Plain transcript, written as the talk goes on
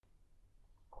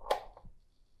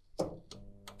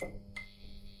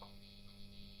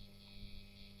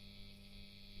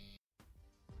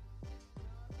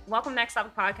Welcome to Next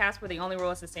Topic Podcast, where the only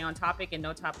rule is to stay on topic and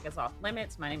no topic is off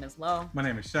limits. My name is Lo. My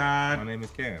name is Shad. My name is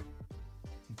Cam.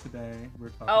 Today we're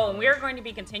talking. And we are going to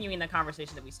be continuing the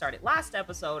conversation that we started last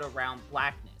episode around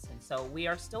blackness, and so we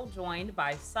are still joined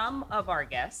by some of our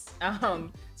guests.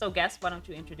 So guests, why don't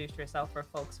you introduce yourself for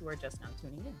folks who are just now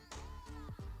tuning in?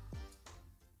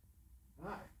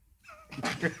 Hi.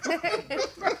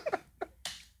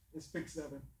 It's Big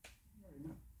Seven.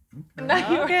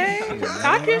 Okay.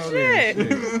 Talk your shit.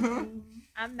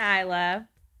 I'm Nyla.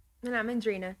 And I'm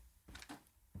Andrina.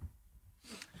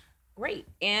 Great.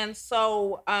 And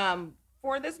so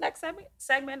for this next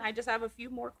segment, I just have a few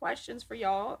more questions for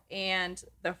y'all. And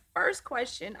the first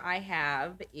question I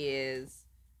have is,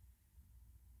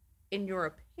 in your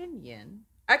opinion,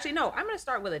 actually, no, I'm going to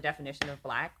start with a definition of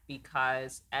black,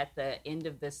 because at the end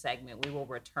of this segment, we will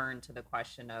return to the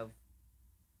question of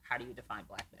how do you define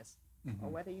blackness, or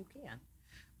whether you can.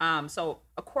 So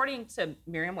according to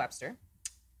Merriam-Webster,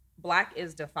 black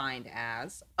is defined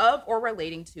as of or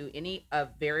relating to any of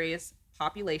various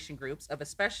population groups of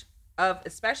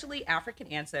especially African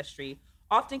ancestry,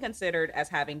 often considered as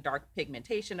having dark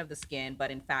pigmentation of the skin,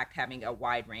 but in fact having a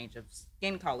wide range of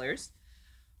skin colors.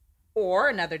 Or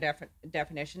another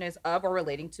definition is of or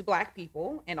relating to black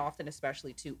people, and often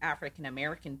especially to African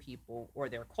American people or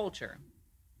their culture.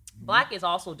 Black is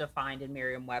also defined in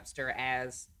Merriam-Webster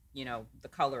as, the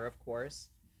color, of course,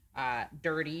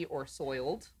 dirty or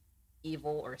soiled,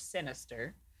 evil or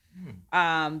sinister,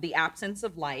 the absence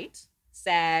of light,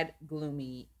 sad,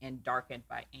 gloomy, and darkened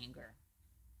by anger.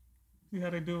 See how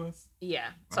they do us?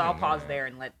 Yeah. So I'll pause there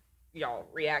and let y'all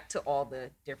react to all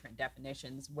the different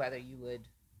definitions, whether you would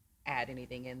add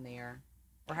anything in there.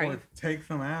 Or take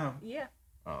some out. Yeah.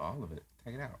 Oh, all of it.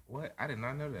 Take it out. What? I did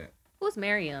not know that. Who's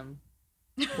Miriam?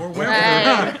 Or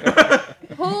Webster.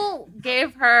 Who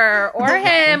gave her or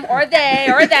him or they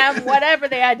or them, whatever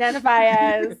they identify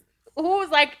as, who's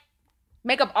like,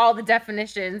 make up all the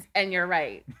definitions and you're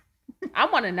right? I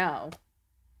want to know.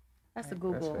 That's a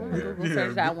Google. I'm gonna Google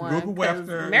search that one. Google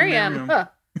Webster. Miriam. Huh.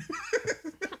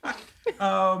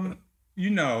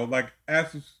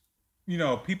 As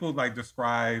people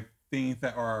describe things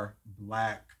that are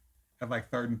black as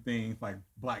certain things like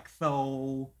black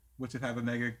soul, which has a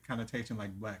negative connotation,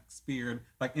 like black spirit,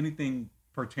 like anything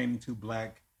pertaining to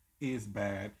black is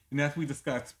bad. And as we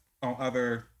discussed on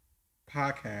other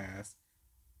podcasts,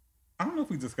 I don't know if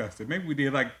we discussed it. Maybe we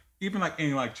did. Even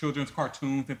in children's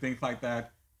cartoons and things like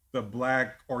that, the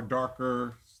black or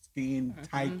darker skin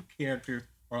type characters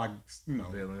are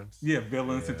villains. Yeah,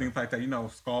 villains and things like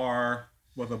that. Scar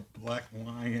was a black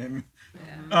lion.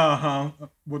 Yeah.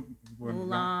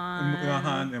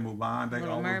 Mulan. And Mulan, they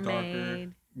Little all was Mermaid.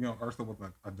 darker. Ursula was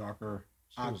a darker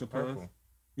octopus. Purple.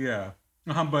 Yeah.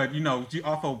 But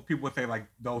also people would say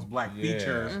those black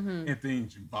features Mm-hmm. and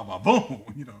things, blah blah boom.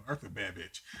 Earth's a bad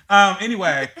bitch.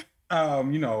 Anyway,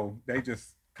 they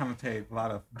just connotate a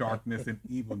lot of darkness and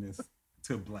evilness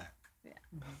to black. Yeah.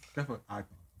 That's what I thought.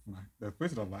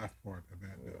 Especially the last part of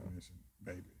that definition,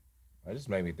 baby. It just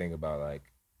made me think about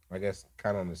I guess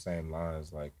kind of on the same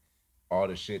lines, all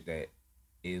the shit that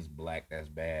is black that's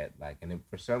bad. And then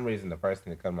for some reason, the first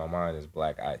thing that comes to my mind is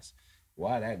black ice.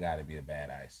 Why that got to be a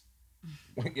bad ice?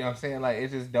 You know what I'm saying?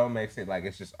 It just don't make sense.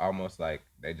 It's just almost like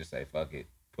they just say, fuck it,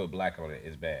 put black on it,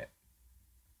 it's bad.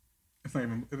 It's not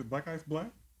even, is it black ice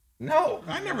black? No.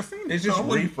 I never seen it. It's just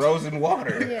refrozen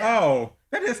water. Yeah. Oh,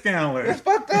 that is scandalous. It's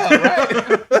fucked up,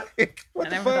 right? I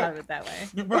never thought of it that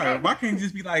way. Right. Why can't you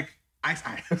just be ice?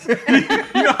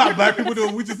 You know how black people do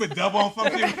it? We just put double on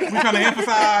something. We trying to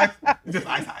emphasize. It's just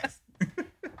ice.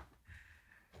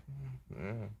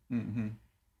 Mm-hmm.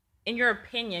 In your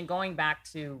opinion, going back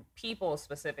to people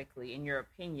specifically, in your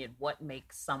opinion, what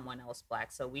makes someone else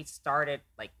black? So we started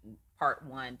part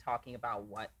one talking about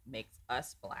what makes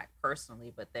us black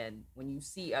personally, but then when you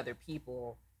see other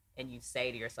people and you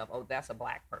say to yourself, oh, that's a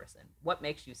black person, what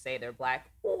makes you say they're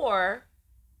black? Or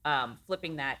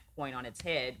flipping that coin on its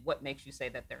head, what makes you say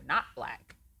that they're not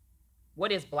black?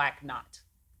 What is black not?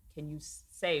 Can you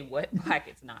say what black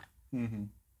is not? Mm-hmm.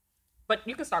 But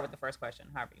you can start with the first question,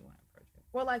 however you want to approach it.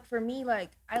 Well, for me,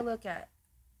 I look at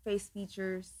face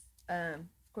features, of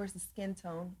course, the skin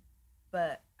tone,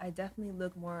 but I definitely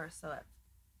look more so at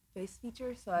face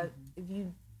features. So if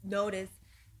you notice,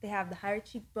 they have the higher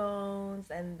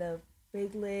cheekbones and the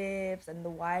big lips and the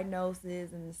wide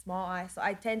noses and the small eyes. So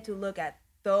I tend to look at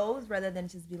those rather than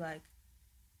just be like,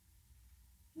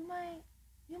 you might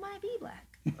be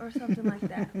black or something like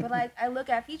that. But I look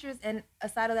at features, and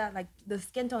aside of that, the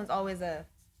skin tone is always a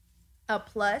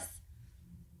plus.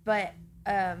 But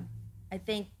I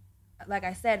think, like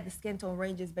I said, the skin tone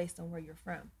ranges based on where you're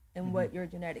from and what your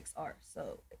genetics are.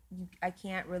 So I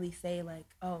can't really say like,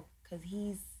 oh, because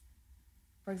he's,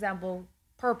 for example,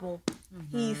 purple.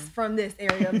 He's from this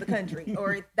area of the country,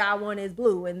 or that one is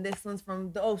blue and this one's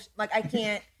from the ocean. Like I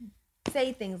can't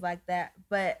say things like that,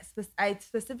 but I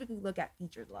specifically look at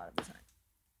features a lot of the time.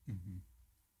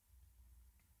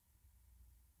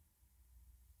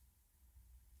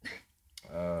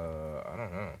 I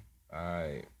don't know.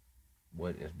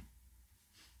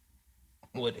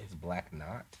 What is black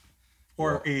not?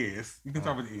 Or is. You can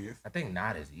start with is. I think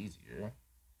not is easier.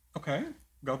 Okay.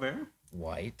 Go there.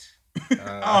 White.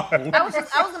 Oh. I was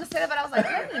gonna say that, but I was like,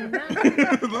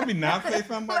 Let me not say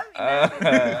something.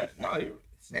 No, you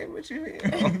say what you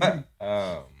mean.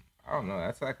 I don't know.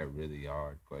 That's like a really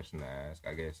hard question to ask.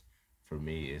 I guess for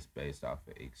me, it's based off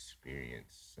of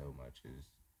experience so much as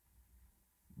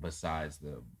besides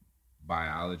the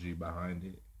biology behind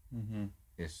it.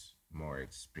 It's more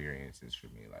experiences for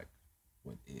me, like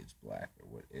what is black or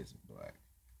what isn't black.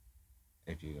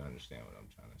 If you understand what I'm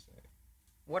trying to say.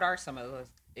 What are some of those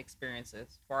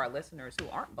experiences for our listeners who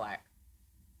aren't black?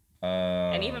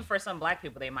 And even for some black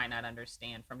people, they might not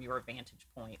understand from your vantage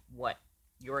point what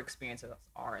your experiences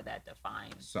are that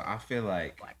define. So I feel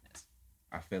like blackness.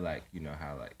 I feel like, you know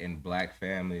how like in black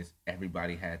families,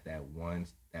 everybody had that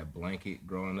blanket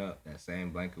growing up, that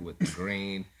same blanket with the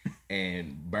green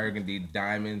and burgundy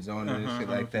diamonds on it and shit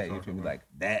like that. You feel me? Like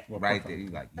that right there. You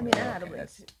like, I mean, I had a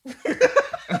blanket.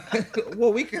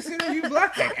 Well, we consider you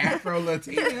black, like Afro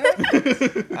Latina.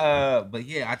 But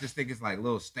yeah, I just think it's like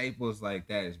little staples like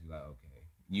that. It's like, okay,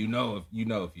 you know if you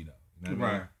know. You know what I mean?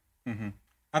 Right.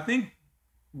 I think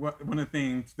one of the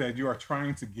things that you are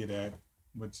trying to get at,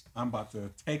 which I'm about to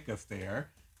take us there,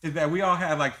 is that we all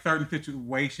have like certain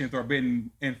situations or been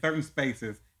in certain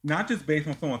spaces, not just based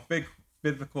on someone's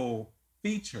physical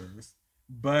features,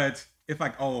 but it's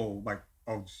like, oh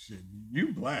shit,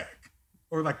 you black.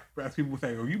 Or like as people would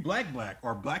say, oh, you black,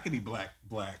 or blackity black.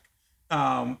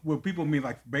 What people mean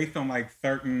like based on like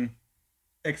certain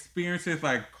experiences,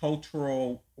 like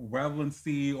cultural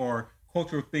relevancy or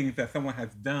cultural things that someone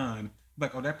has done,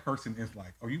 like, oh, that person is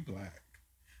like, oh, you black.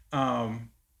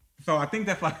 So I think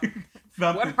that's like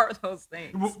something. What are those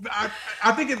things?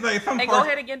 I think it's like some. Hey, go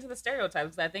ahead and get into the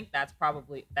stereotypes. I think that's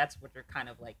what you're kind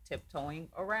of like tiptoeing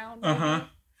around.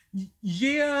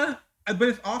 Yeah, but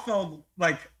it's also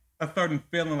like a certain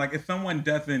feeling. Like if someone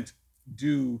doesn't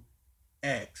do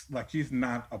X, like she's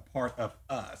not a part of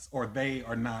us, or they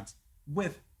are not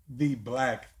with the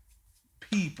black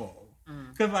people.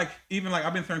 Because like even like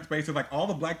I've been in certain spaces, like all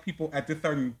the black people at this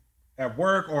certain at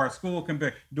work or at school can be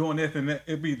doing this, and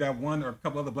it'd be that one or a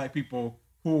couple other black people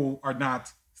who are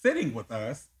not sitting with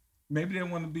us. Maybe they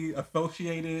want to be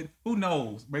associated. Who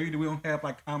knows? Maybe we don't have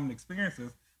like common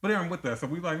experiences, but they aren't with us. So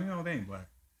we like, they ain't black.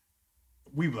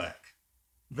 We black.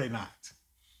 They not.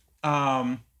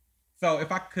 So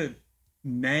if I could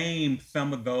name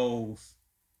some of those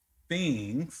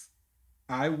things,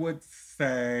 I would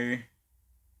say,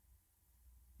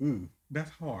 that's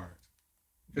hard.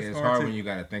 It's hard when you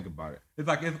got to think about it. It's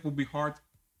like it would be hard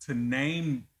to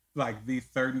name like these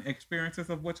certain experiences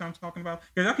of which I'm talking about,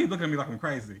 because y'all keep looking at me like I'm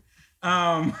crazy.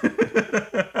 Like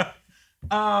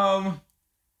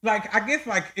I guess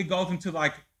like it goes into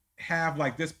like have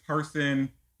like this person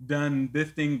done this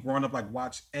thing growing up, like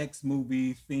watch X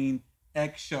movies, seen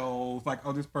X shows, like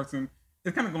this person.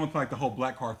 It's kind of going to like the whole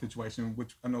black card situation,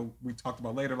 which I know we talked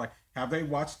about later. Like, have they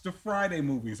watched the Friday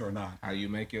movies or not? How you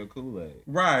make your Kool-Aid?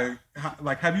 Right.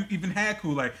 Like, have you even had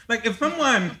Kool-Aid? Like, if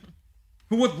someone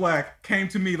who was black came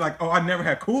to me like, oh, I never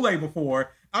had Kool-Aid before,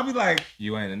 I'd be like,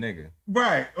 you ain't a nigga.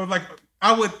 Right. Or like,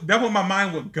 that's where my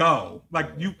mind would go.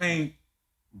 Like, you ain't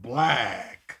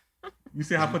black. You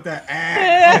see how I put that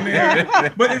ass on there?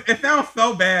 But it sounds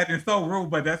so bad and so rude,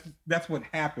 but that's what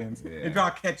happens. Yeah. If y'all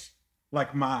catch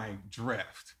like my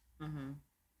drift.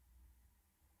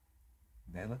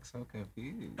 They look so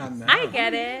confused. I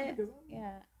get it.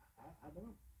 Yeah. I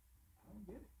don't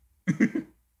get it.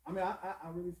 I mean, I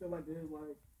really feel like there's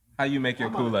like. How you make your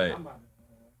Kool-Aid? I'm about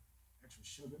extra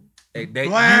sugar. Hey, you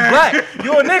black.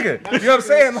 You a nigga. You know what I'm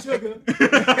saying? Like, Sugar.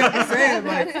 I'm saying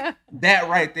like that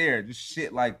right there, just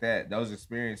shit like that. Those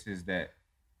experiences that.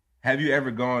 Have you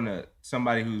ever gone to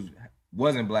somebody who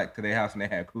wasn't black to their house and they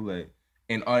had Kool-Aid?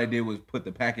 And all they did was put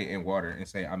the packet in water and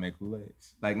say, I make Kool-Aid.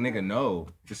 Like, nigga, no,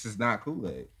 this is not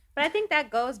Kool-Aid. But I think that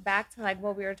goes back to like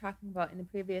what we were talking about in the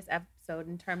previous episode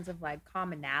in terms of like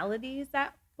commonalities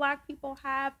that black people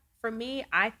have. For me,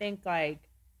 I think like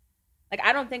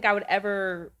I don't think I would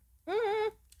ever.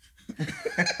 Let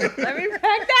me back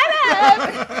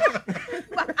that up.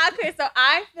 Okay, so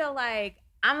I feel like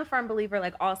I'm a firm believer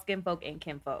like all skin folk ain't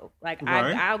kinfolk. Like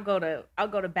right. I'll go to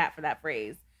bat for that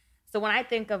phrase. So when I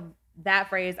think of that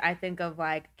phrase, I think of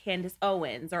like Candace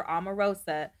Owens or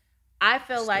Omarosa. I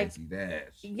feel like, Stacey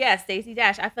Dash. yes, Stacey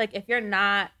Dash. I feel like if you're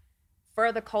not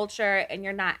for the culture and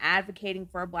you're not advocating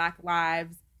for Black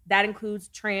lives, that includes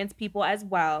trans people as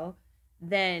well,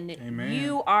 then Amen.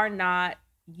 you are not,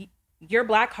 your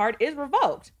Black heart is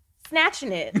revoked.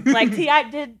 Snatching it. Like T.I.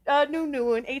 did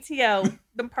Nunu and ATL,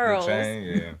 the pearls. The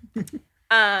chain,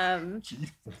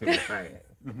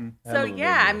 Mm-hmm. So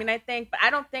yeah, I mean, I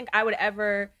don't think I would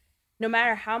ever, no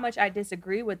matter how much I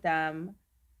disagree with them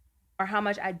or how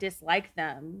much I dislike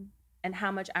them and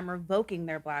how much I'm revoking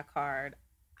their Black card,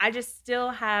 I just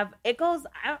still have,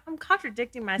 I'm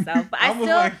contradicting myself, but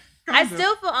I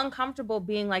still feel uncomfortable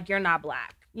being like, you're not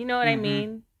Black. You know what I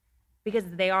mean? Because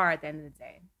they are at the end of the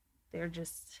day. They're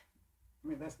just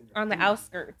that's on the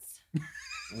outskirts.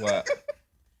 What?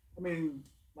 I mean,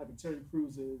 like the Terry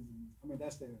Crews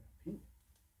that's their opinion.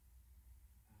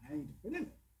 I ain't defending it.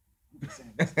 I'm just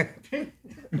saying that's their opinion.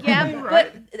 Yeah,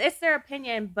 but it's their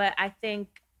opinion. But I think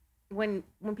when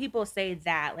people say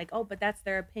that, like, oh, but that's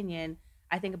their opinion,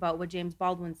 I think about what James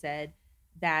Baldwin said,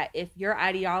 that if your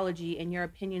ideology and your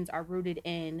opinions are rooted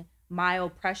in my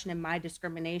oppression and my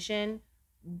discrimination,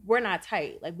 we're not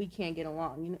tight. Like, we can't get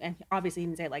along. You know, and obviously he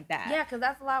didn't say it like that. Yeah, because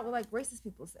that's a lot what like racist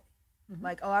people say.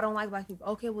 Like, oh, I don't like Black people.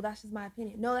 Okay, well, that's just my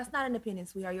opinion. No, that's not an opinion,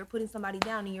 sweetheart. You're putting somebody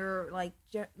down, and you're like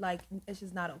it's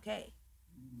just not okay.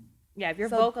 Yeah, if you're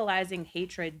vocalizing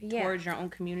hatred towards your own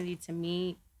community, to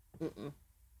me,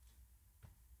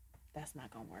 that's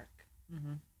not gonna work.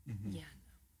 Yeah.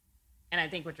 And I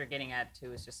think what you're getting at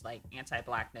too is just like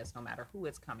anti-Blackness, no matter who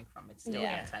it's coming from, it's still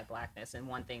anti-Blackness. And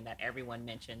one thing that everyone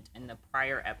mentioned in the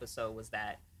prior episode was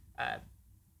that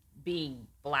being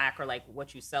Black, or like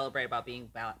what you celebrate about being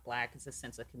Black, is a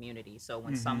sense of community. So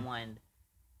when someone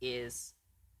is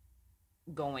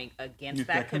going against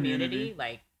that community,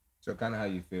 like, so kind of how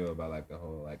you feel about like the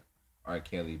whole like R.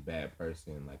 Kelly bad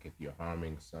person, like if you're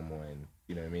harming someone,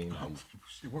 you know what I mean? How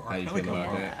you feel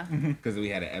about that? Because we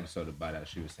had an episode about that.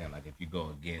 She was saying like if you go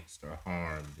against or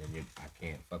harm, then I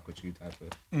can't fuck with you type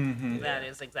of. That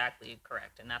is exactly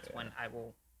correct, and that's when I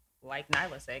will, like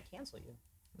Nyla said, cancel you.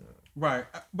 Right,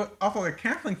 but also like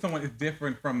canceling someone is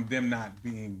different from them not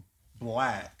being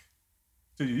Black.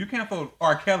 So you cancel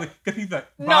R. Kelly because he's a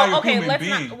human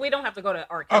being. We don't have to go to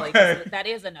R. Kelly. Okay. That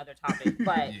is another topic.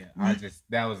 But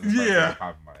that was the first thing that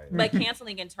popped in my head. Like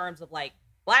canceling in terms of like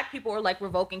Black people are like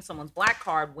revoking someone's Black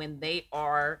card when they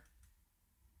are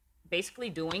basically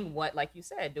doing what, like you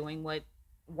said, doing what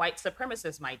white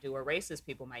supremacists might do or racist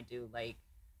people might do. Like,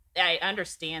 I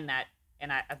understand that.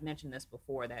 And I've mentioned this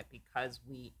before, that because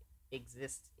we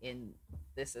exist in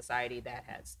this society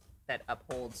that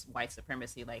upholds white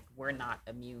supremacy, like we're not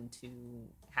immune to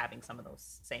having some of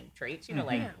those same traits. You know,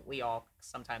 like we all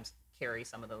sometimes carry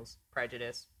some of those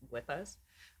prejudice with us.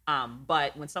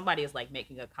 But when somebody is like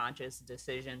making a conscious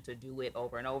decision to do it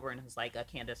over and over, and it's like a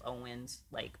Candace Owens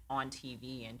like on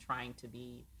TV and trying to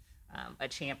be a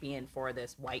champion for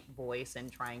this white voice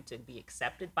and trying to be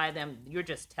accepted by them, you're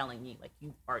just telling me like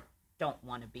you don't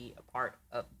want to be a part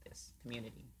of this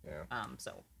community. Yeah.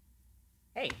 So,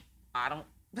 hey, I don't.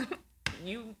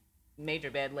 You made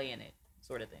your bed, lay in it,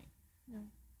 sort of thing. Yeah.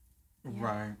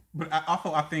 Right, but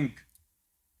I think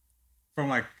from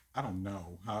like I don't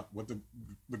know what the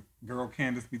girl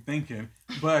Candace be thinking,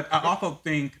 but I also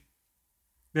think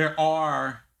there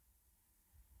are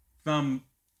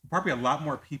probably a lot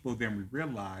more people than we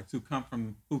realize who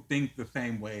think the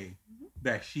same way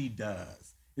that she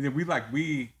does, and then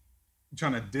we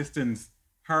trying to distance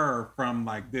her from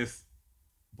like this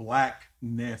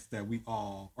Blackness that we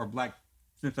all, or Black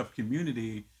sense of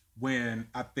community, when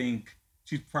I think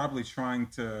she's probably trying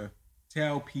to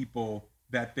tell people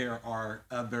that there are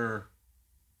other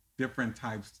different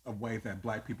types of ways that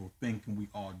Black people think, and we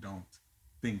all don't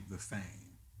think the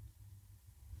same.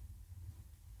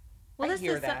 Well,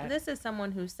 this is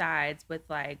someone who sides with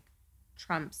like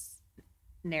Trump's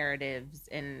narratives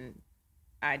and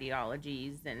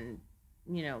ideologies, and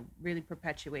you know, really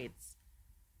perpetuates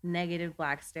negative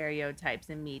Black stereotypes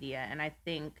in media. And I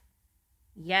think,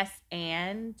 yes,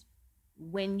 and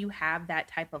when you have that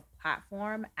type of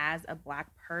platform as a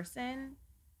Black person,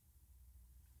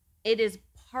 it is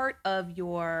part of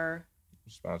your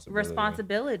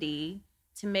responsibility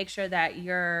to make sure that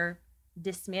you're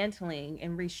dismantling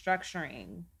and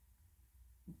restructuring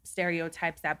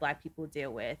stereotypes that Black people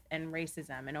deal with, and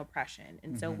racism and oppression.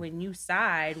 And so when you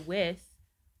side with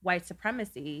white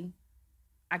supremacy,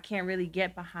 I can't really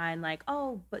get behind like,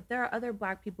 oh, but there are other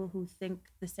Black people who think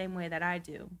the same way that I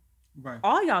do. Right.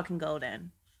 All y'all can go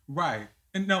then. Right.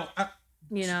 And no,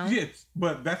 you know? Yes,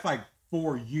 but that's like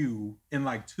for you and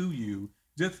like to you.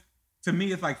 Just to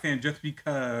me, it's like saying just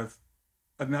because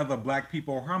another black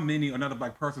people or how many another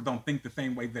black person don't think the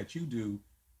same way that you do,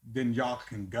 then y'all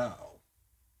can go.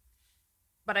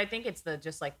 But I think it's the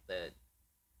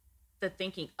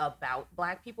thinking about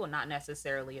black people, not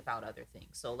necessarily about other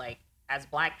things. So like as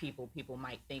black people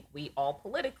might think we all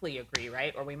politically agree,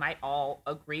 right? Or we might all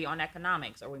agree on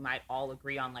economics, or we might all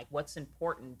agree on like what's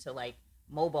important to like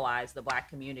mobilize the black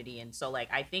community. And so like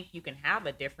I think you can have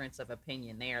a difference of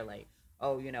opinion there, like,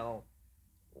 oh, you know,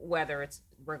 whether it's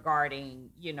regarding,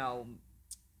 you know,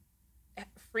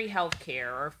 free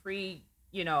healthcare or free,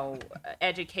 you know,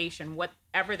 education,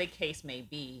 whatever the case may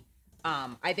be.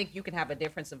 I think you can have a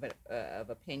difference of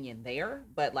opinion there,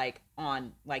 but like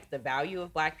on like the value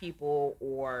of black people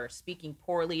or speaking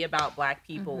poorly about black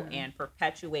people and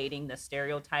perpetuating the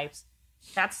stereotypes,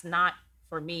 that's not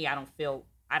for me. I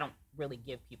don't really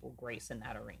give people grace in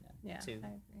that arena. Yeah, to, I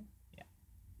agree. Yeah.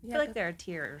 I feel like there are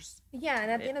tiers. Yeah, and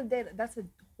at the end of the day, that's a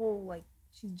whole, like,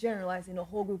 she's generalizing a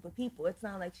whole group of people. It's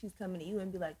not like she's coming to you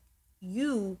and be like,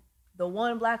 you, the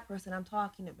one black person I'm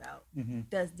talking about,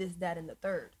 does this, that, and the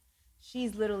third.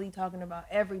 She's literally talking about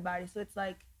everybody. So it's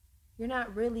like, you're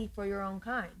not really for your own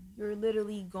kind. You're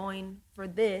literally going for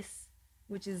this,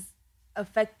 which is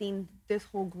affecting this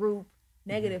whole group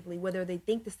negatively, whether they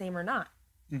think the same or not.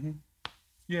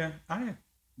 Yeah,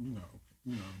 you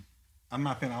know, I'm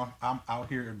not saying I'm out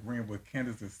here agreeing with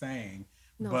Candace is saying,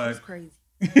 No, but she's crazy.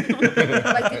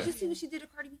 Like, did you see what she did to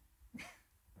Cardi B?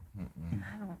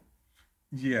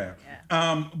 Yeah.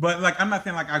 But like I'm not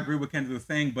saying like I agree with Candace is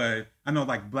saying, but I know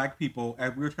like black people,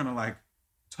 as we were trying to like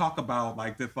talk about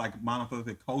like this like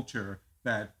monolithic culture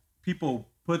that people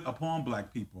put upon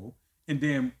black people, and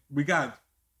then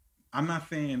I'm not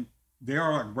saying there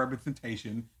are like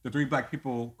representation, the 3 black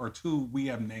people or 2 we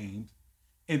have named,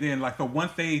 and then like so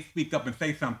once they speak up and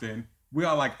say something, we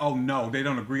are like, oh no, they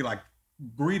don't agree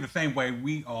the same way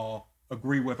we all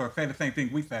agree with or say the same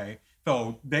thing we say,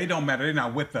 so they don't matter, they're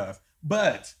not with us.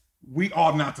 But we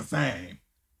all not the same.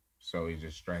 So he's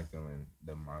just strengthening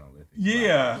the monolithic.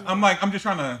 Yeah. I'm just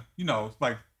trying to, you know,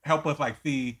 like help us like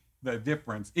see the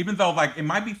difference. Even though like it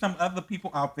might be some other people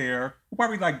out there who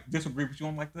probably like disagree with you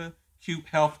on like the cute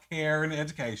health care and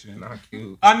education. Not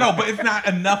cute. I know, but it's not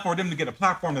enough for them to get a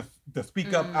platform to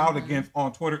speak up out against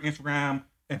on Twitter, Instagram,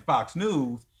 and Fox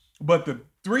News. But the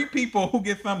 3 people who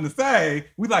get something to say,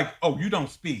 we like, oh, you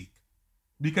don't speak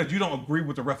because you don't agree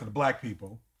with the rest of the black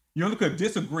people. You only could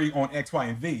disagree on X, Y,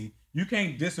 and Z. You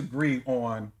can't disagree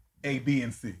on A, B,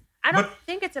 and C. I don't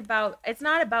think it's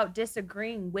not about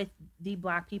disagreeing with the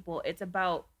black people. It's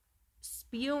about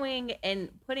spewing and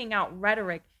putting out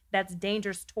rhetoric that's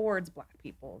dangerous towards black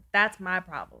people. That's my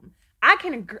problem. I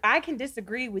can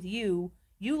disagree with you.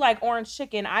 You like orange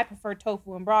chicken. I prefer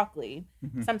tofu and broccoli.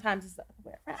 Sometimes it's the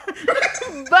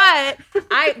other way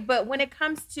around. But when it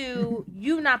comes to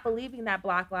you not believing that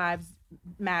Black Lives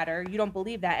Matter, you don't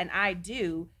believe that, and I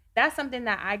do. That's something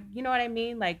that you know what I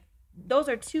mean? Like those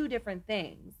are 2 different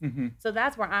things. So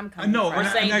that's where I'm coming from. We're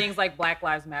saying things like Black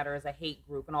Lives Matter is a hate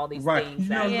group and all these things.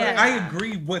 I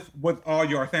agree with all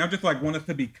you are saying. I just like want us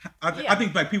to be. I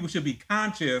think like people should be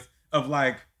conscious of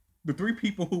like the 3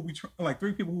 people who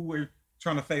we're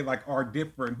trying to say like are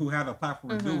different, who have a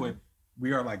platform to do it.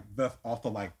 We are like thus also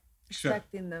like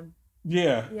expecting them.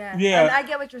 Yeah. And I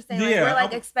get what you're saying. Like, we're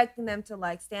like expecting them to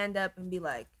like stand up and be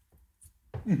like,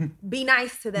 be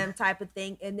nice to them type of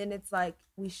thing. And then it's like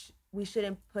we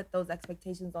shouldn't put those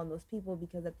expectations on those people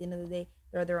because at the end of the day,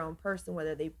 they're their own person,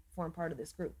 whether they form part of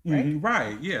this group, right?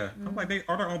 Right. Yeah. I'm like they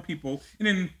are their own people, and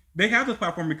then they have this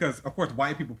platform because, of course,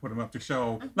 white people put them up to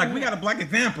show like we got a black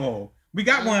example. We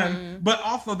got one, but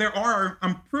also there are,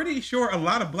 I'm pretty sure, a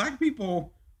lot of black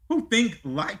people who think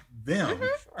like them,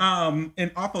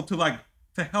 and also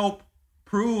to help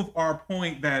prove our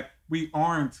point that we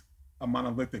aren't a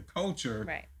monolithic culture.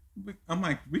 Right. I'm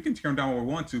like, we can turn down what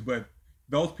we want to, but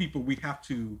those people they have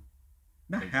to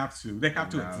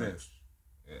exist.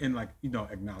 And like, you know,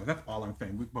 acknowledge. That's all I'm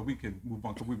saying. But we can move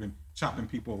on because we've been chopping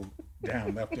people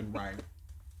down left and right.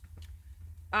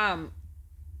 I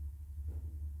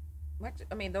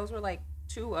mean, those were like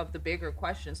 2 of the bigger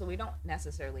questions, so we don't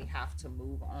necessarily have to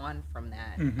move on from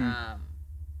that.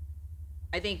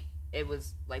 I think it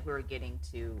was like we were getting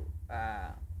to,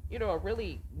 you know, a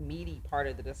really meaty part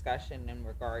of the discussion in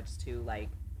regards to like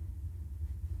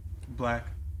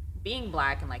being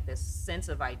black and like this sense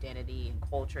of identity and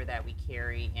culture that we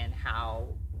carry, and how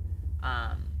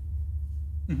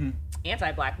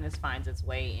anti-blackness finds its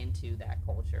way into that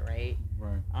culture, right?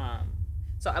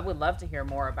 So I would love to hear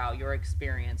more about your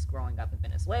experience growing up in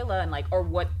Venezuela and like, or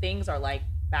what things are like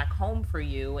back home for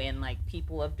you and like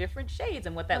people of different shades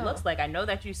and what that Oh. looks like. I know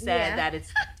that you said Yeah. that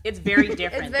it's very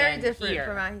different. It's very than different here.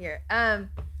 from out here.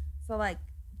 So like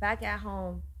back at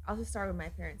home, I'll just start with my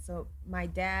parents. So my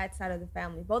dad's side of the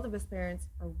family, both of his parents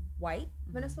are white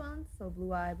Venezuelans, so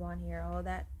blue eye, blonde hair, all of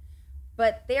that.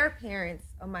 But their parents,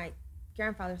 on my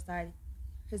grandfather's side,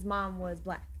 his mom was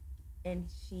black, and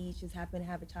she just happened to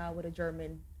have a child with a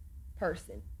German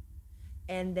person.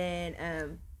 And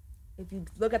then if you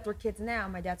look at their kids now,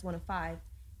 my dad's one of 5.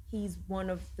 He's one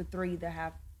of the 3 that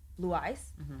have blue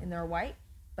eyes, and they're white.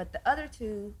 But the other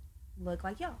 2 look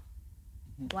like y'all.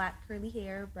 Black curly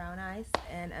hair, brown eyes,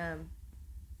 and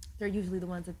they're usually the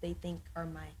ones that they think are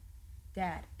my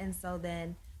dad. And so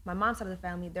then my mom's side of the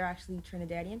family, they're actually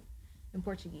Trinidadian and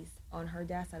Portuguese on her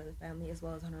dad's side of the family as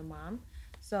well as on her mom.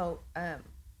 So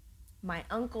my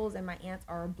uncles and my aunts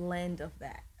are a blend of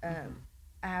that.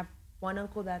 I have one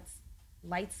uncle that's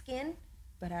light skinned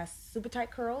but has super tight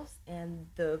curls and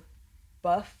the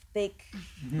buff, thick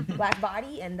black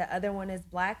body, and the other one is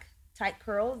black, tight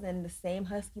curls and the same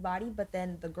husky body. But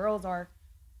then the girls are,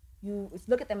 you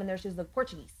look at them and they're just look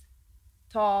Portuguese,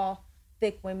 tall,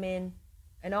 thick women,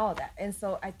 and all of that. And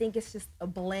so I think it's just a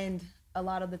blend a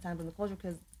lot of the times in the culture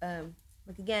because,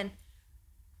 like again,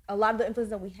 a lot of the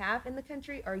influences that we have in the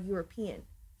country are European.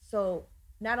 So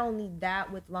not only that,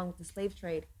 along with the slave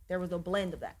trade, there was a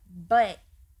blend of that. But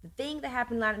the thing that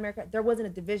happened in Latin America, there wasn't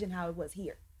a division how it was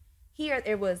here. Here,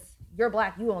 it was, you're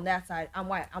black, you on that side, I'm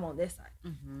white, I'm on this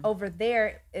side. Over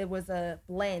there, it was a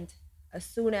blend as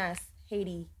soon as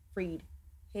Haiti freed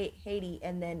Haiti,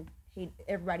 and then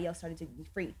everybody else started to be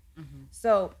freed.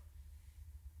 So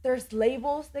there's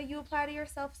labels that you apply to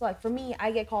yourself. So like for me,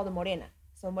 I get called a morena.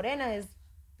 So morena is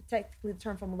technically the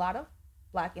term for mulatto,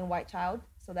 black and white child.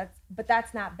 So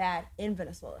that's not bad in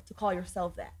Venezuela to call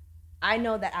yourself that. I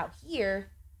know that out here,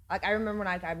 like I remember when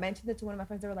I mentioned it to one of my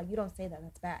friends, they were like, you don't say that,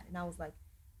 that's bad. And I was like,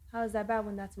 how is that bad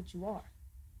when that's what you are?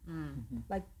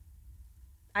 Like,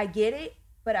 I get it,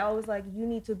 but I was like, you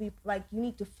need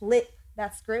to flip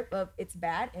that script of it's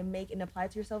bad and apply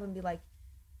it to yourself and be like,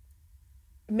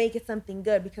 make it something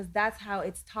good, because that's how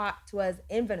it's taught to us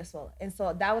in Venezuela. And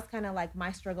so that was kind of like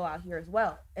my struggle out here as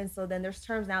well. And so then there's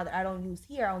terms now that I don't use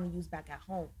here, I only use back at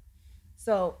home.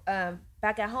 So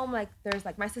back at home, like there's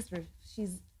like my sister,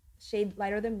 she's shade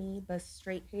lighter than me, but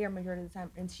straight hair majority of the time,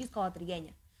 and she's called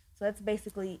trigueña. So that's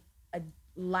basically a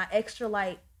extra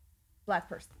light black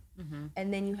person.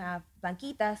 And then you have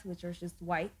blanquitas, which are just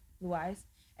white, blue eyes,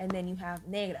 and then you have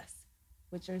negras,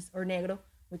 or negro,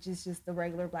 which is just the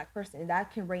regular black person. And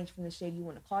that can range from the shade you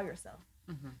want to call yourself.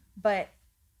 But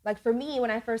like for me, when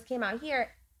I first came out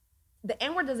here, the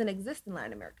N-word doesn't exist in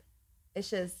Latin America. It's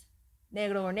just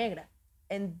negro or negra.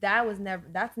 And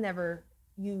that's never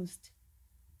used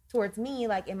towards me,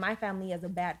 like in my family, as a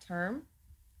bad term.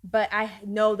 But I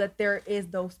know that there is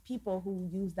those people who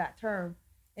use that term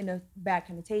in a bad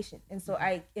connotation. And so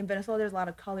in Venezuela, there's a lot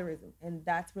of colorism, and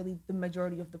that's really the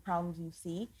majority of the problems you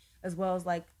see, as well as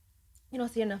like, you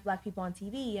don't see enough black people on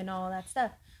TV and all that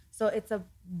stuff. So it's a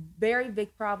very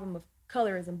big problem of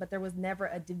colorism, but there was never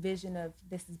a division of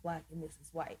this is black and this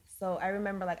is white. So I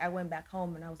remember like I went back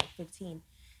home when I was like 15,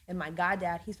 and my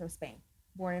goddad, he's from Spain,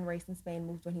 born and raised in Spain,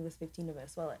 moved when he was 15 to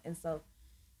Venezuela. And so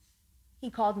he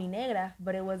called me negra,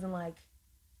 but it wasn't like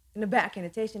in a bad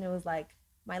connotation. It was like,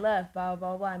 my love, blah,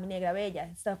 blah, blah, mi negra bella,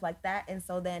 and stuff like that. And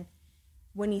so then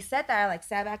when he said that, I like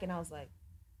sat back and I was like,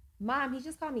 Mom, he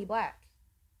just called me black.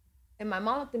 And my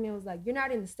mom looked at me and was like, you're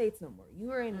not in the States no more.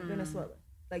 You are in Venezuela.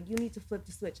 Like, you need to flip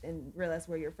the switch and realize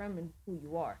where you're from and who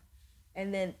you are.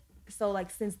 And then, so like,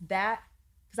 since that,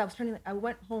 because I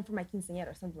went home for my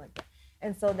quinceañera or something like that.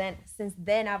 And so then, since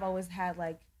then, I've always had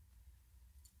like,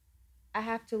 I've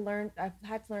had to learn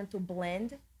to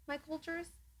blend my cultures.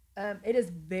 It is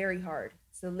very hard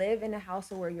to live in a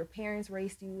household where your parents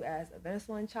raised you as a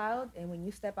Venezuelan child, and when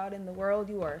you step out in the world,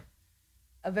 you are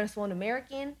a Venezuelan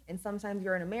American, and sometimes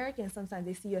you're an American, and sometimes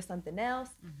they see you as something else.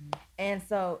 And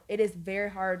so it is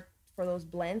very hard for those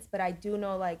blends. But I do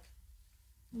know like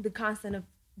the constant of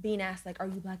being asked like, are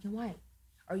you black and white?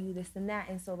 Are you this and that?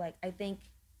 And so like I think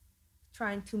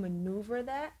trying to maneuver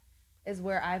that is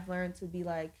where I've learned to be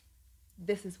like,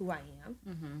 this is who I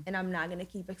am, and I'm not gonna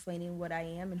keep explaining what I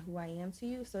am and who I am to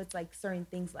you. So it's like certain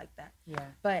things like that. Yeah.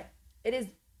 But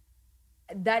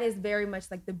that is very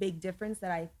much like the big difference that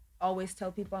I always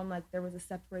tell people. I'm like, there was a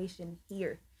separation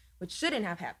here, which shouldn't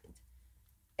have happened,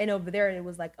 and over there it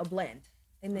was like a blend.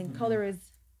 And then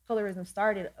colorism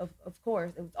started, of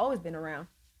course, it's always been around,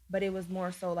 but it was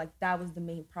more so like that was the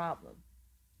main problem,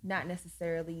 not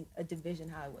necessarily a division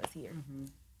how it was here.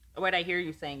 What I hear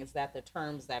you saying is that the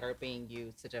terms that are being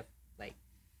used to just like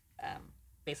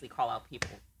basically call out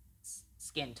people's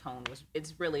skin tone.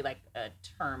 It's really like a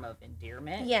term of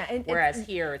endearment. Yeah, and whereas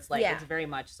here it's like yeah. it's very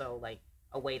much so like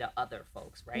a way to other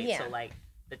folks, right? Yeah. So like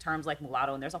the terms like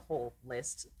mulatto, and there's a whole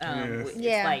list. Yes. It's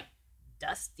Yeah. like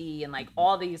dusty and like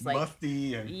all these like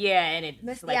musty and yeah, and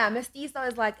it's like mestizo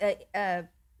is like a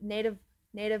native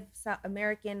South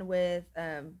American with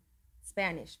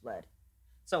Spanish blood.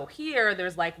 so here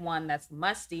there's like one that's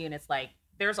musty, and it's like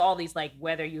there's all these like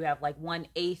whether you have like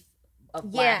 1/8 of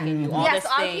black Yeah. and you all Yeah, this so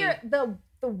out thing. here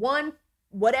the one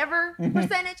whatever Mhm.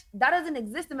 percentage that doesn't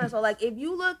exist in Minnesota. Like if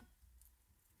you look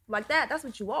like that, that's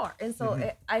what you are. And so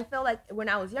Mhm. I feel like when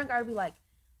I was younger, I'd be like,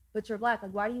 "But you're black.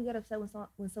 Like why do you get upset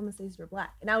when someone says you're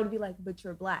black?" And I would be like, "But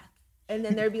you're black." And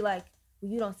then they'd be like,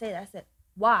 "Well, you don't say that." I said,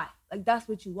 "Why? Like that's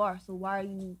what you are. So why are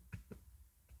you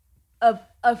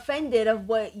offended of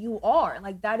what you are?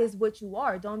 Like that is what you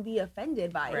are. Don't be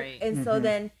offended by Right. it." And so Mhm.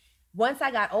 then once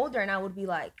I got older, and I would be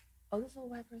like, "Oh, this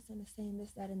old white person is saying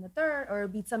this, that, and the third," or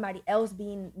it'd be somebody else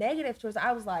being negative towards it.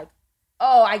 I was like,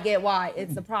 "Oh, I get why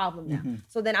it's a problem now." Mhm.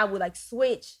 So then I would like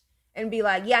switch and be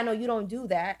like, "Yeah, no, you don't do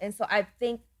that." And so I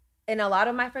think in a lot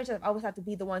of my friendships, I always have to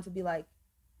be the one to be like,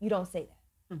 "You don't say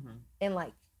that," Mhm. and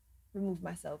like remove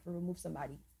myself or remove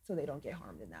somebody so they don't get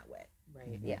harmed in that way.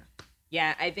 Right. Yeah.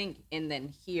 Yeah, I think, and then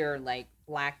here, like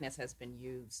blackness has been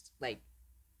used, like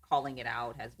calling it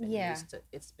out has been Yeah. used to.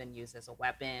 It's been used as a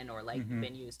weapon, or like Mhm.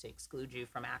 been used to exclude you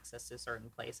from access to certain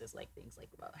places, like things like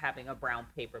having a brown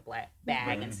paper black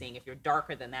bag and Right. seeing if you're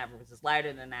darker than that versus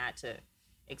lighter than that to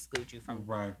exclude you from.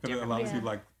 right, because it different allows ways. you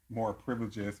like more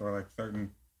privileges or like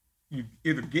certain. You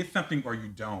either get something or you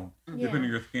don't, depending on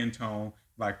your skin tone.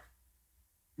 Like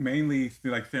mainly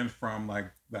like stems from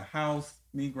like the house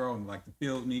Negro and like the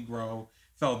field Negro.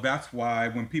 So that's why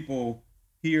when people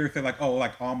hear say like, "Oh,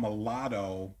 like I'm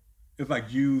mulatto," it's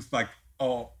like used like,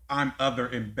 "Oh, I'm other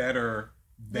and better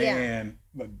than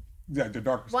like the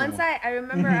darker skin Once one." I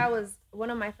remember Mhm. one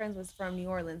of my friends was from New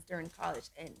Orleans during college,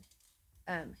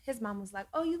 and his mom was like,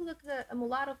 "Oh, you look a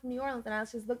mulatto from New Orleans," and I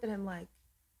just looked at him like,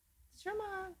 "Is your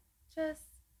mom just?"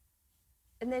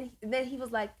 And then he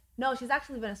was like, "No, she's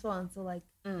actually Venezuelan, so like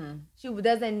she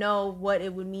doesn't know what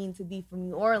it would mean to be from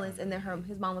New Orleans." And then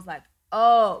his mom was like,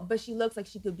 "Oh, but she looks like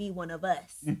she could be one of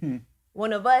us." Mhm.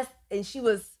 One of us, and she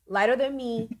was lighter than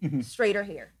me, straighter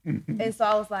hair. Mhm. And so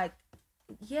I was like,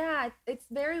 yeah, it's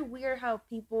very weird how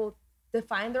people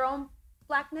define their own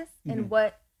blackness Mhm. and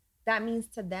what that means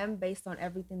to them based on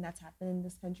everything that's happened in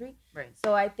this country. Right.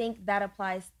 So I think that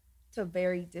applies to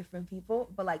very different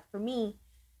people. But like for me,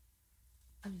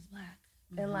 I'm just black.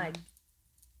 And like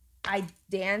I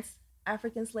dance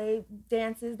African slave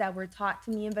dances that were taught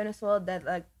to me in Venezuela that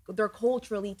like they're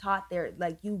culturally taught there.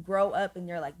 Like you grow up and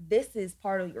you're like, this is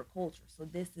part of your culture. So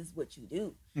this is what you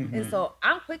do. Mhm. And so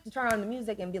I'm quick to turn on the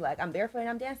music and be like, I'm barefoot and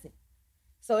I'm dancing.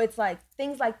 So it's like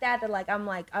things like that like I'm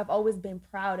like I've always been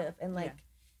proud of. And like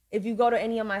if you go to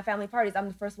any of my family parties, I'm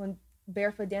the first one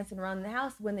barefoot dancing around the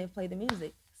house when they play the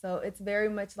music. So it's very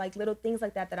much like little things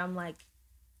like that I'm like,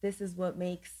 this is what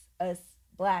makes us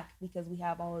black, because we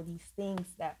have all of these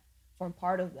things that form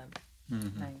part of them.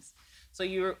 Mhm. Nice. So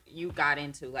you got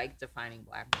into like defining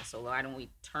blackness. So why don't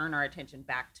we turn our attention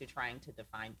back to trying to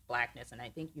define blackness? And I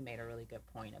think you made a really good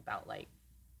point about like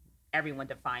everyone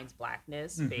defines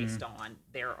blackness Mhm. based on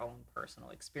their own personal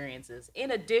experiences,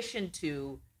 in addition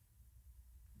to,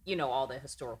 you know, all the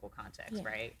historical context, Yeah.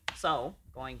 right? So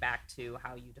going back to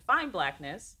how you define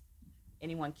blackness,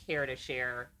 anyone care to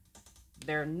share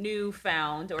their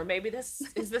newfound, or maybe this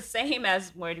is the same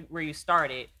as where you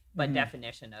started, but Mhm.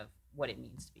 definition of what it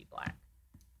means to be black?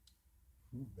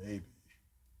 Ooh, baby.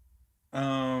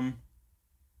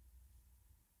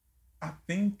 I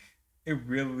think it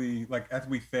really, like as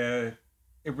we said,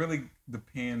 it really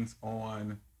depends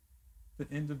on the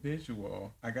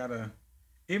individual.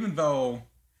 Even though,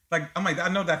 like, I'm like, I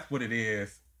know that's what it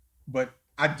is, but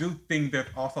I do think there's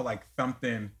also like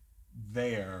something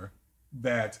there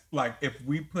that, like, if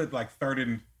we put like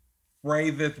certain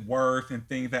phrases, words, and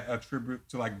things that attribute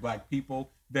to like black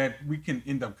people, that we can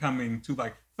end up coming to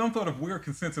like some sort of weird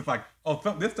consensus, like, oh,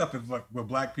 this stuff is like what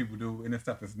black people do, and this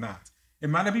stuff is not. It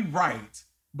might not be right,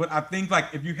 but I think like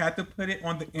if you had to put it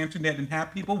on the internet and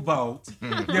have people vote,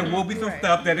 there will be some Right.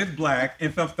 stuff that is black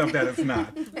and some stuff that is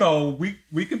not. So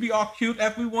we can be all cute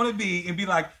as we want to be and be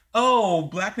like, oh,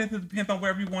 blackness depends on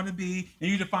wherever you want to be, and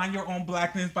you define your own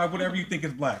blackness by whatever you think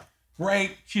is black.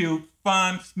 Great, cute,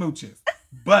 fun, smooches.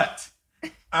 But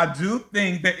I do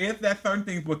think there is that certain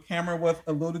things what Cameron was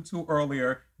alluded to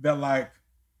earlier that like,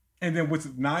 and then which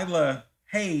Nyla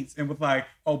hates and was like,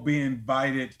 oh, being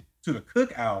invited to the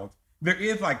cookout. There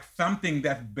is like something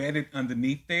that's bedded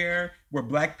underneath there where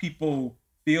black people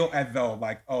feel as though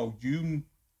like, oh, you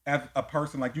as a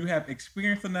person, like you have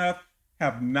experience enough,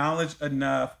 have knowledge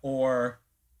enough, or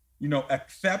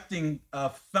accepting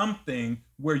of something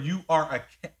where you are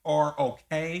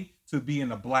okay to be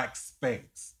in a Black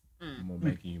space. More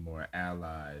making you more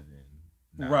allied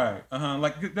and Right.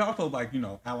 Like they're also like,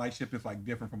 allyship is like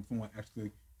different from someone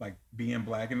actually like being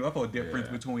Black, and there's also a difference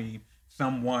between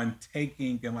someone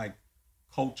taking and like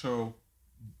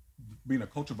being a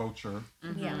culture vulture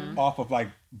off of like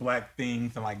Black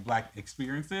things and like Black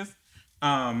experiences.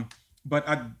 But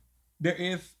there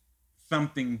is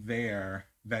something there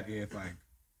that is like,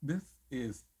 this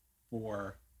is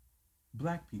for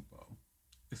Black people.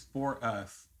 It's for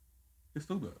us. It's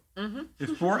FUBU.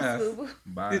 It's for us.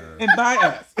 by And by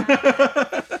us.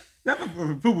 That's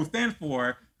what FUBU stands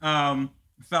for.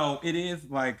 So it is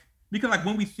like, because like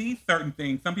when we see certain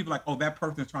things, some people are like, oh, that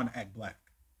person's trying to act Black.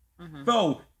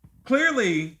 So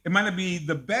clearly it might not be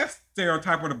the best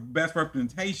stereotype or the best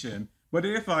representation, but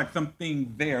it is like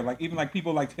something there. Like even like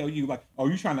people like tell you like, oh,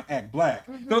 you're trying to act Black.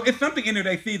 So it's something in there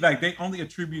they see, like they only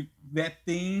attribute that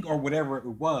thing or whatever it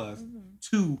was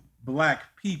to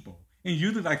Black people. And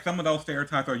usually like some of those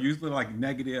stereotypes are usually like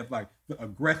negative, like the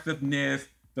aggressiveness,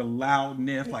 the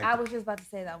loudness. Like I was just about to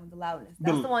say that one, the loudness.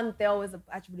 That's the one that they always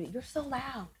attribute. You're so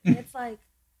loud. And it's like,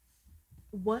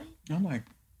 what? I'm like,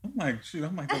 shoot,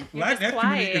 I'm like, the You're just Latinx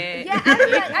quiet. community. Yeah,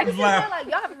 I just feel Loud. like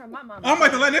y'all haven't heard my mom. I'm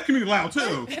like, the Latinx community loud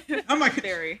too. I'm like,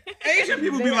 Very. Asian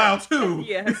people be loud too.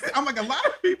 Yes. I'm like, a lot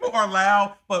of people are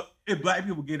loud, but if Black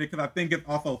people get it, because I think it's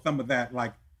also some of that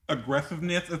like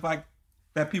aggressiveness is like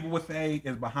that people would say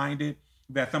is behind it,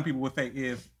 that some people would say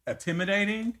is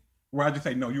intimidating, where I just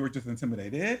say, no, you were just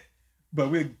intimidated.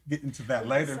 But we'll get into that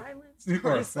later. Silence.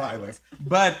 Or silence.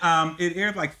 But it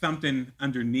is like something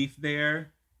underneath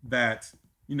there that,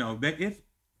 there is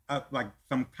like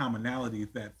some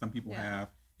commonalities that some people have,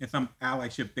 and some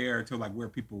allyship there to like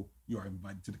where you are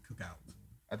invited to the cookout.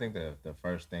 I think the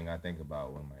first thing I think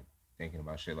about when I'm like thinking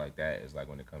about shit like that is like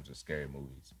when it comes to scary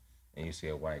movies and you see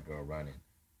a white girl running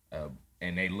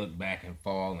and they look back and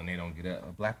fall and they don't get up.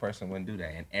 A Black person wouldn't do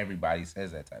that, and everybody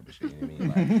says that type of shit. You know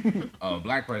what I mean? Like, a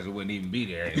Black person wouldn't even be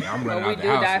there. And I'm running out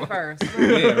the house. die first.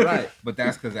 Yeah, right. But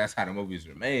that's because that's how the movies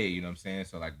are made. You know what I'm saying?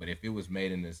 So like, but if it was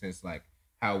made in the sense like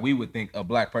how we would think a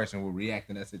Black person would react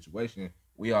in that situation,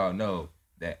 we all know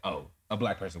that a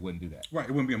Black person wouldn't do that. Right,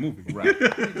 it wouldn't be a movie. Right.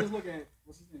 Just look at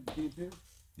what's his name, Key and Peele.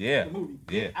 Yeah. The movie.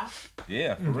 Yeah. Get Out.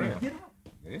 Yeah, for real. Get Out.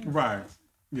 Yeah. Right.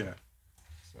 Yeah.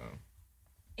 So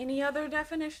Any other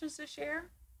definitions to share?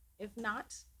 If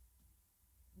not,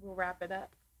 we'll wrap it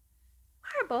up. Why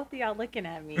are both of y'all looking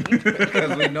at me?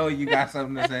 because we know you got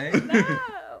something to say.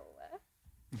 No.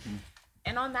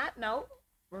 And on that note,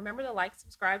 remember to like,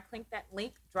 subscribe, click that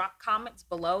link, drop comments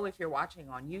below if you're watching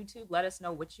on YouTube. Let us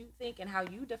know what you think and how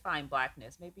you define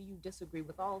Blackness. Maybe you disagree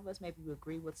with all of us. Maybe you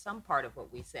agree with some part of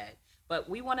what we said. But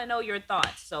we want to know your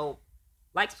thoughts. So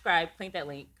like, subscribe, click that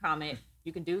link, comment.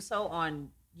 You can do so on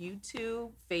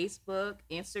YouTube, Facebook,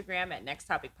 Instagram at Next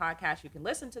Topic Podcast. You can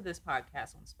listen to this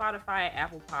podcast on Spotify,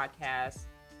 Apple Podcasts,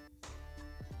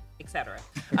 etc.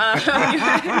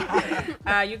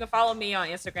 You can follow me on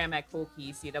Instagram at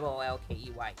CoolKeys,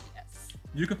 COOLKEYES.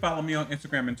 You can follow me on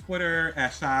Instagram and Twitter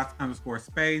at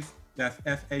shots_space. That's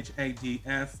SHADS_SPACE.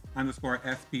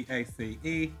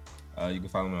 You can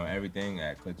follow me on everything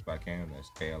at Clicks by Cam. That's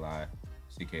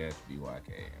KLICKSBYKAM.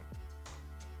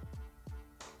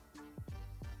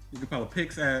 You can follow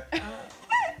Pix at You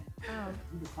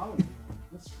can follow me on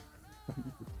this.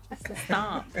 That's the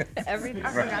stomp. Every I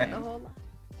forgot the whole line.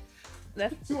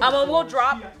 That's We'll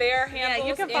drop their handles.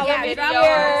 you can in follow the me video.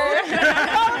 here.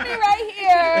 Follow me right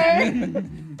here.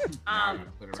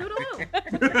 Toodaloo.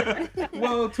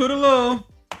 Whoa, toodaloo.